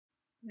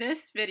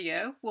This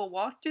video will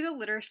walk through the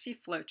literacy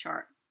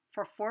flowchart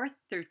for 4th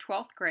through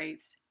 12th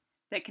grades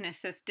that can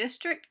assist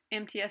district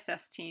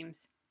MTSS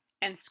teams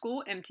and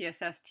school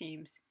MTSS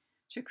teams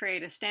to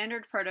create a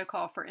standard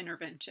protocol for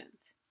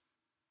interventions.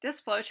 This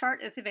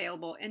flowchart is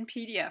available in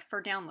PDF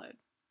for download.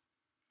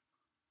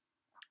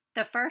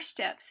 The first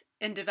steps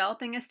in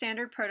developing a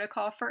standard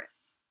protocol for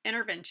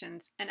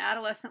interventions in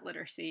adolescent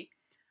literacy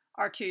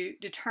are to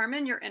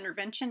determine your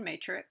intervention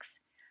matrix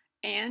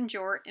and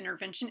your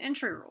intervention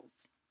entry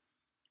rules.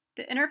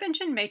 The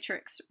intervention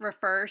matrix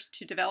refers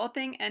to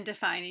developing and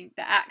defining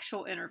the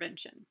actual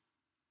intervention.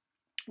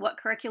 What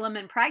curriculum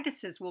and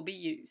practices will be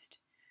used?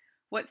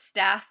 What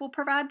staff will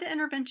provide the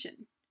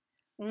intervention?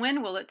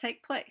 When will it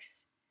take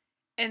place?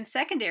 In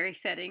secondary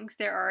settings,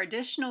 there are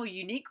additional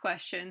unique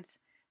questions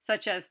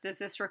such as, does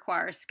this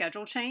require a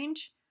schedule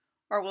change?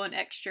 Or will an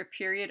extra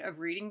period of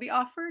reading be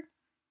offered?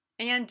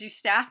 And do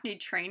staff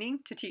need training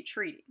to teach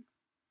reading?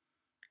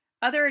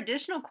 Other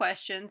additional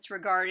questions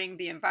regarding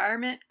the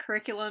environment,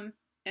 curriculum,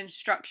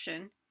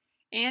 instruction,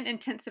 and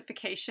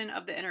intensification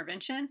of the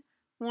intervention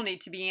will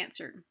need to be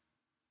answered.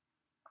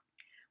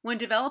 When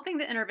developing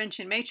the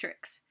intervention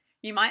matrix,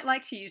 you might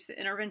like to use the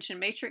intervention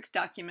matrix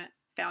document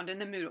found in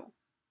the Moodle.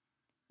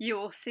 You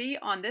will see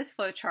on this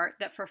flowchart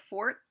that for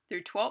 4th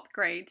through 12th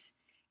grades,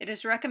 it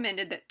is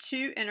recommended that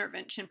 2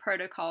 intervention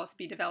protocols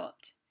be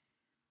developed.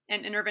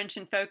 An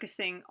intervention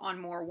focusing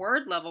on more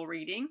word-level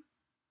reading,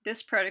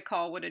 this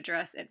protocol would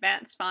address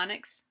advanced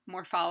phonics,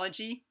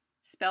 morphology,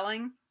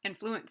 spelling, and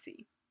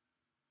fluency.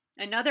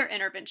 Another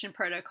intervention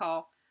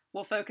protocol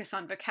will focus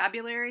on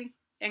vocabulary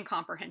and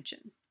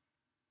comprehension.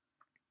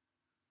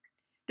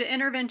 The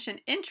intervention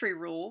entry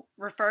rule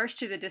refers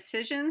to the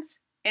decisions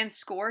and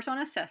scores on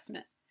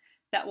assessment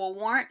that will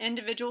warrant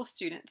individual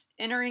students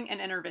entering an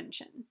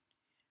intervention.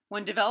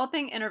 When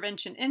developing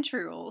intervention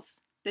entry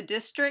rules, the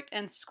district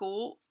and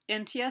school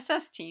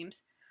MTSS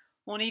teams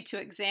will need to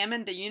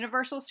examine the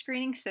universal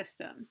screening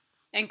system,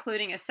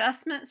 including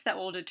assessments that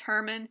will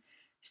determine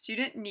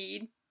student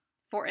need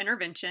for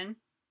intervention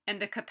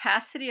and the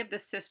capacity of the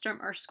system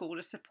or school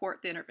to support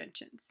the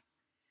interventions.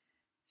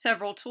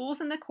 Several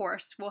tools in the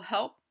course will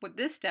help with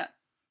this step,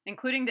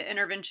 including the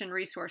Intervention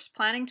Resource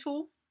Planning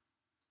tool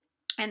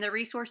and the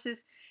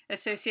resources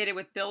associated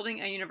with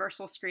building a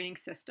universal screening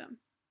system.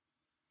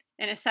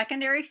 In a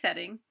secondary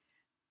setting,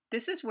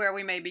 this is where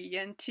we may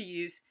begin to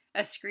use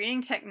a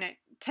screening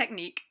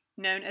technique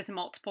known as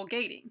multiple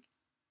gating.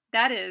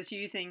 That is,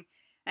 using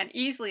an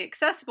easily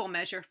accessible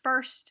measure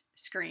first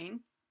screen,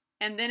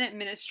 and then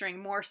administering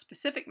more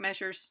specific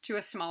measures to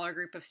a smaller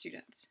group of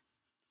students.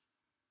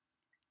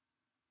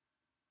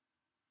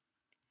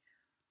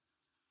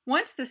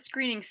 Once the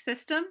screening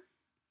system,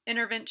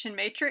 intervention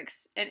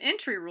matrix, and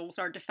entry rules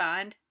are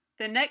defined,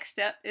 the next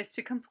step is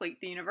to complete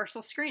the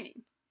universal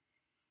screening.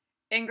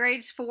 In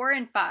grades 4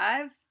 and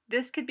 5,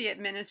 this could be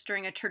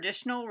administering a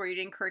traditional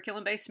reading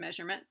curriculum-based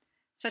measurement,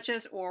 such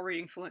as oral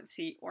reading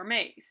fluency or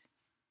MAIS.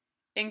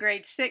 In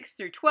grades 6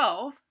 through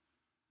 12,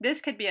 this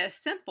could be as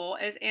simple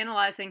as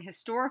analyzing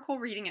historical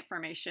reading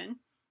information,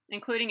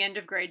 including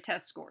end-of-grade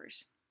test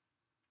scores.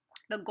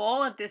 The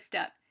goal of this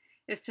step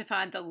is to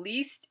find the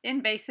least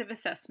invasive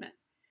assessment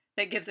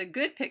that gives a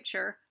good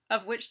picture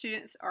of which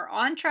students are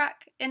on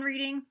track in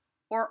reading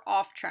or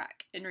off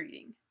track in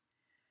reading.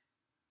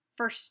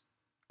 For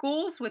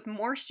schools with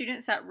more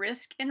students at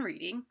risk in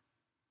reading,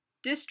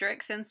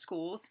 districts and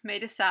schools may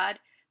decide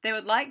they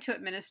would like to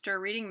administer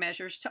reading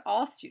measures to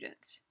all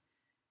students.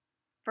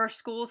 For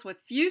schools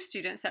with few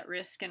students at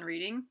risk in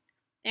reading,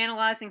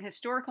 analyzing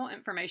historical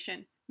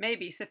information may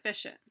be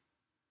sufficient.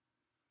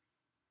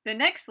 The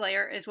next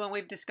layer is one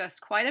we've discussed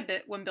quite a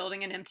bit when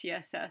building an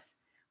MTSS,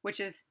 which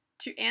is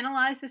to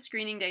analyze the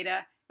screening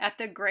data at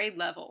the grade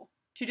level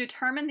to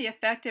determine the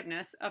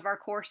effectiveness of our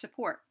core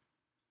support.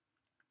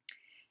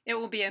 It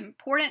will be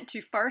important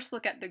to first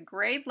look at the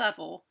grade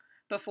level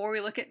before we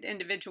look at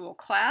individual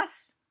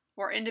class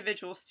or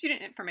individual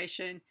student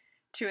information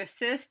to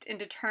assist in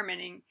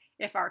determining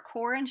if our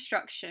core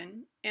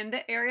instruction in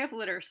the area of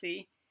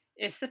literacy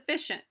is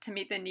sufficient to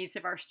meet the needs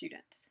of our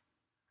students.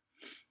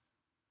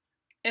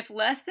 If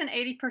less than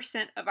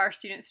 80% of our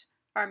students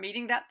are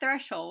meeting that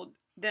threshold,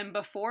 then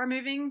before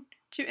moving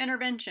to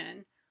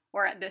intervention,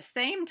 or at the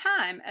same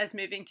time as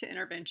moving to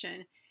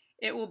intervention,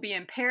 it will be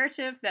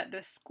imperative that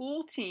the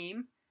school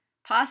team,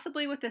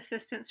 possibly with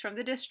assistance from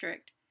the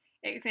district,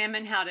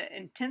 examine how to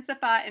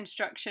intensify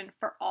instruction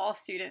for all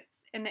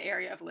students in the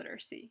area of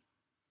literacy.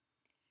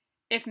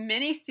 If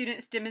many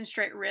students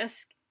demonstrate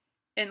risk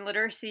in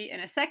literacy in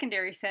a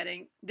secondary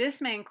setting, this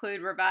may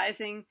include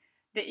revising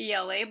the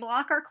ELA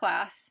block or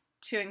class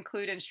to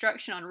include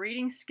instruction on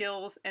reading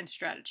skills and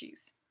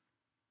strategies.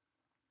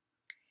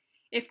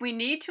 If we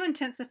need to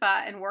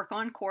intensify and work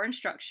on core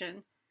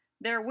instruction,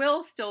 there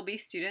will still be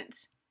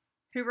students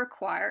who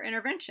require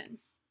intervention.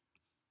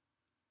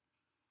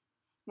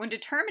 When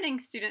determining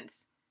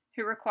students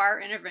who require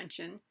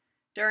intervention,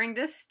 during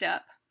this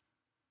step,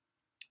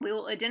 we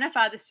will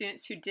identify the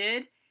students who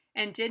did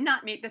and did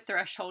not meet the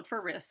threshold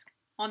for risk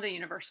on the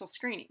universal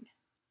screening.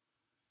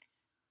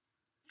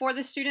 For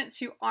the students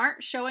who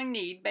aren't showing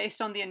need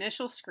based on the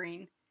initial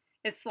screen,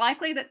 it's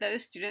likely that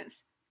those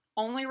students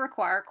only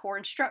require core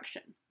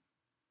instruction.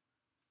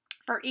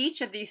 For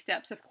each of these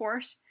steps, of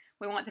course,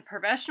 we want the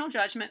professional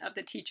judgment of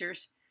the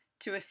teachers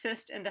to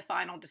assist in the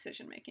final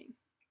decision making.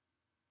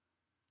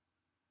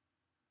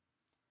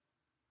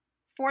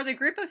 For the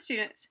group of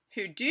students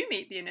who do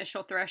meet the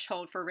initial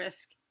threshold for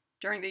risk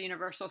during the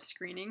universal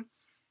screening,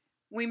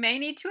 we may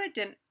need to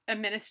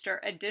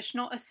administer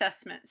additional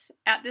assessments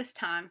at this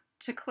time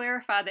to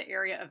clarify the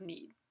area of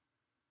need.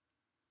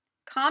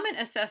 Common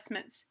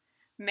assessments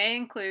may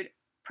include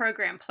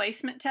program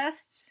placement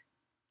tests,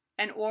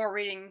 an oral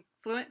reading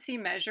fluency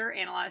measure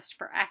analyzed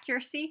for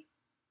accuracy,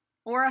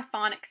 or a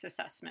phonics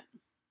assessment.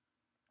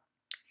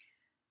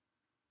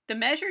 The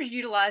measures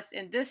utilized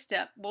in this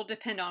step will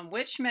depend on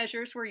which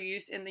measures were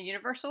used in the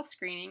universal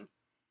screening,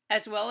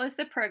 as well as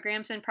the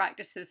programs and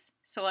practices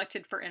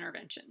selected for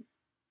intervention.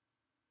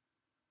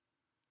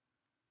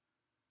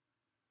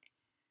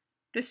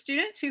 The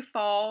students who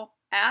fall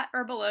at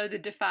or below the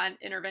defined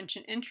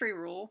intervention entry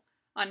rule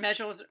on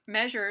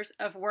measures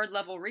of word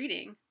level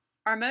reading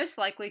are most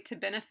likely to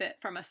benefit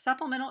from a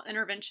supplemental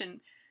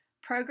intervention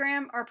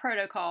program or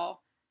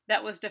protocol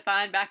that was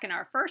defined back in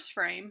our first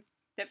frame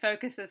that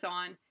focuses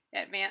on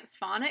advanced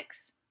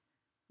phonics,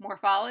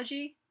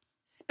 morphology,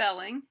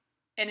 spelling,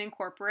 and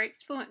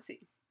incorporates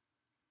fluency.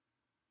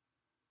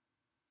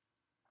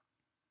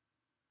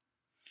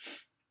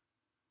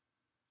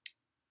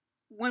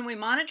 When we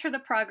monitor the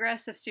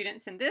progress of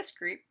students in this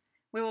group,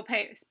 we will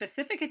pay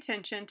specific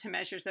attention to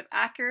measures of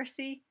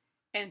accuracy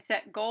and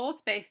set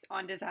goals based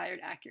on desired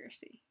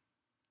accuracy.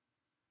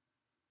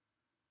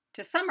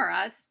 To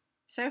summarize,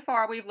 so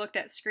far we've looked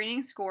at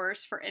screening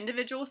scores for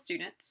individual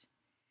students.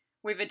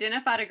 We've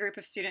identified a group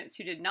of students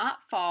who did not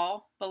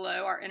fall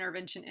below our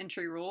intervention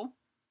entry rule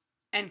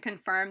and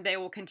confirmed they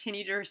will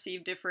continue to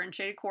receive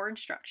differentiated core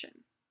instruction.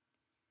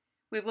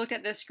 We've looked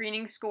at the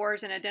screening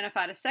scores and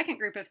identified a second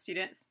group of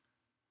students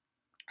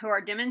who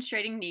are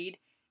demonstrating need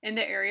in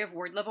the area of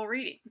word level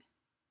reading.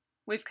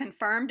 We've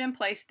confirmed and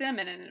placed them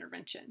in an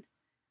intervention.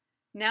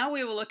 Now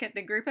we will look at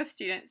the group of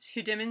students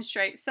who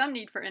demonstrate some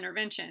need for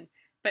intervention,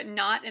 but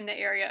not in the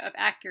area of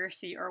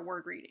accuracy or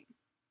word reading.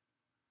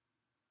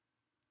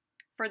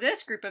 For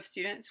this group of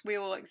students, we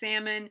will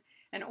examine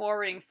an oral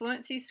reading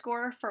fluency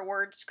score for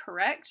words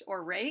correct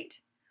or rate,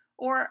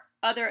 or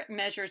other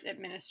measures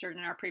administered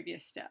in our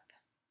previous step.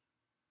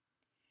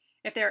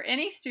 If there are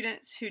any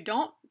students who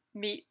don't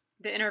meet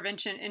the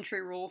intervention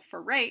entry rule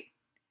for rate,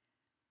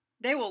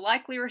 they will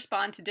likely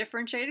respond to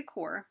differentiated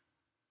core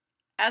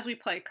as we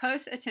pay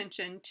close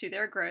attention to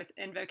their growth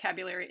in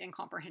vocabulary and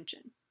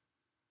comprehension.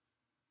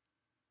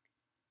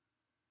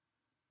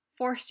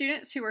 For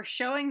students who are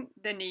showing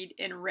the need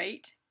in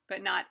rate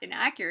but not in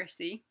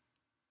accuracy,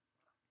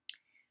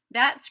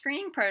 that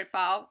screening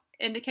profile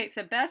indicates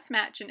a best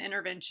match in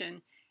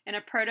intervention and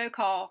a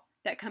protocol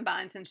that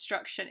combines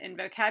instruction in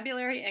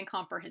vocabulary and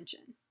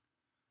comprehension.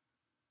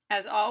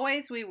 As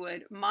always, we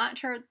would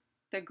monitor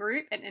the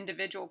group and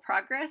individual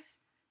progress,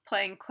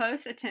 paying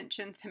close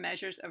attention to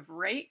measures of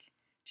rate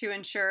to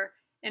ensure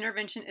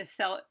intervention is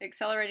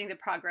accelerating the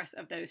progress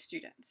of those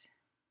students.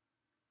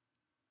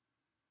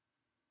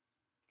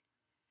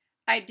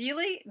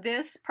 Ideally,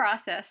 this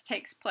process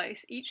takes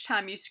place each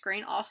time you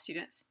screen all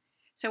students,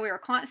 so we are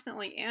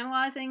constantly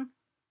analyzing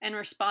and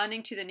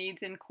responding to the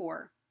needs in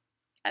core,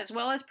 as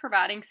well as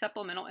providing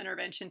supplemental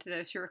intervention to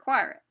those who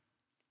require it.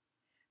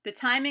 The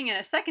timing in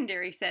a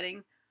secondary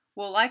setting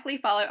will likely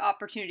follow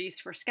opportunities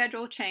for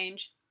schedule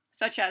change,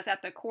 such as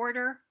at the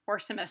quarter or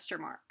semester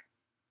mark.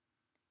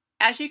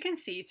 As you can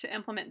see, to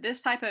implement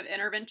this type of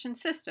intervention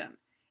system,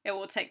 it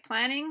will take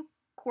planning,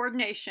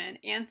 coordination,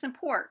 and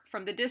support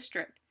from the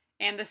district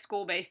and the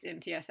school-based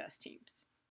MTSS teams.